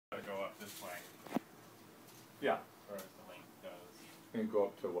this way, Yeah. as far as the length goes. And go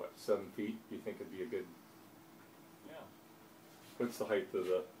up to what, 7 feet? Do you think it'd be a good? Yeah. What's the height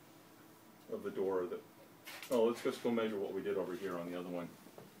of the door that? Oh, let's just go measure what we did over here on the other one.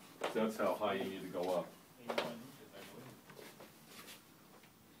 That's how high you need to go up. 81 inches, I believe.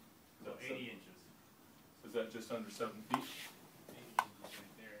 So 80 inches. Is that just under 7 feet? 80 inches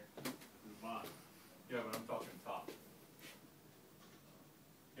right there. The bottom. Yeah, but I'm talking top.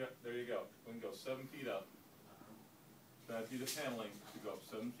 Yep, there you go. We can go 7 feet up. That'd be the paneling to go up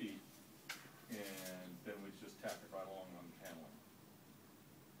 7 feet, and then we just tack it right along on the paneling.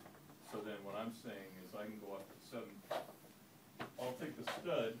 So then what I'm saying is I can go up to 7. I'll take the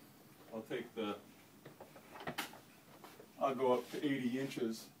stud. I'll go up to 80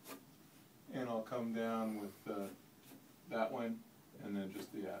 inches, and I'll come down with that one, and then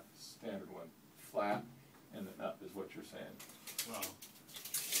just the standard one, flat, and then up is what you're saying. Well,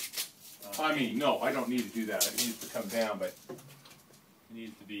 I mean, no, I don't need to do that. It needs to come down, but it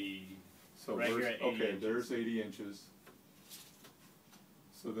needs to be so right here at 80 okay, inches. there's 80 inches.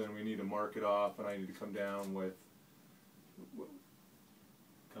 So then we need to mark it off, and I need to come down with.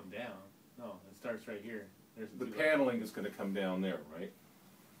 Come down. No, it starts right here. There's The paneling is going to come down there, right?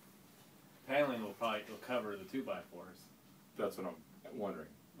 Paneling will cover the 2x4s. That's what I'm wondering.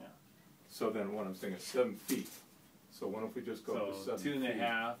 Yeah. So then what I'm saying is 7 feet. So what if we just go to 7 feet?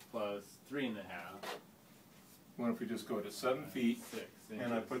 2.5 plus 3.5. What if we just go to 7 feet, 6 inches.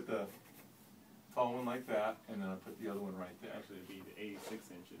 and I put the tall one like that, and then I put the other one right there. Actually, it'd be the 86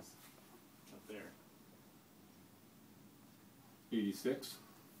 inches up there, 86?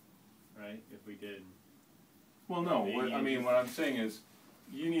 right? If we did. Well, no. 80 I mean, inches. what I'm saying is,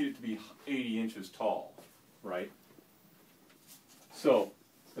 you need it to be 80 inches tall, right? So,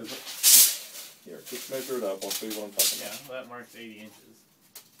 here, just measure it up. I'll show you what I'm talking Yeah, about. well, that marks 80 inches.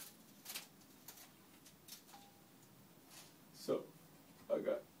 So, I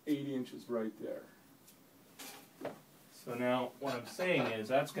got 80 inches right there. So now, what I'm saying is,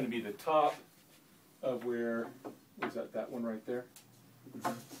 that's going to be the top of where, was that one right there?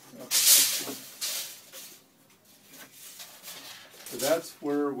 Okay. So that's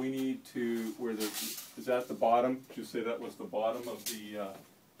where we need to, is that the bottom? Did you say that was the bottom of the,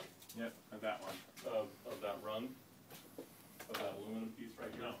 Yep, of that one. of that rung? Of that aluminum piece right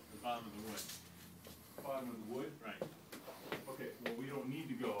here? No, the bottom of the wood. Bottom of the wood? Right. Okay, well, we don't need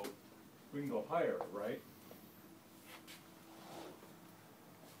to go, we can go higher, right?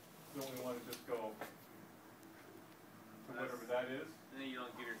 Don't we want to just go to whatever that is? And then you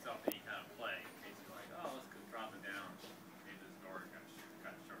don't give yourself any kind of play in case you're like, oh, let's go drop it down. Maybe this door got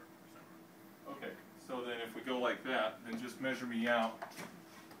cut short or something. Okay, so then if we go like that, then just measure me out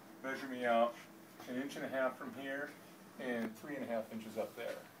 1.5 inches from here and 3.5 inches up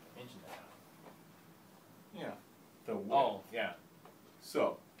there. Inch and a half. Yeah. The width. Oh, yeah.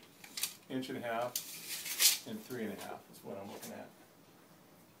 So, 1.5 inches and 3.5 is what I'm looking at.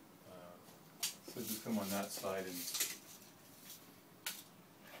 So just come on that side and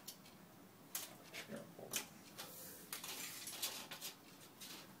here, hold it.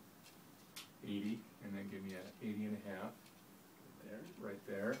 80, and then give me an 80.5 There. right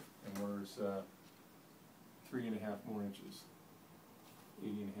there, and where's 3.5 more inches?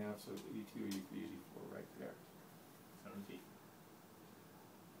 80.5, so 82, 83, 84, right there. 7 feet.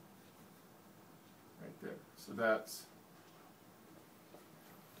 Right there. So that's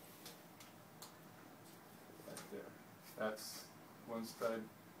right there. That's one stud,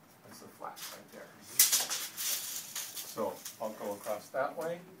 that's the flat right there. So I'll go across that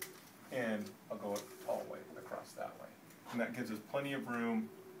way, and I'll go all the way across that way. And that gives us plenty of room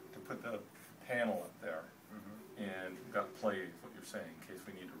to put the panel up there. And we've got plenty, is what you're saying, in case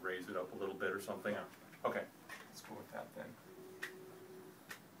we need to raise it up a little bit or something. Yeah. Okay, let's go with that then.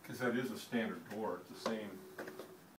 Because that is a standard door, it's the same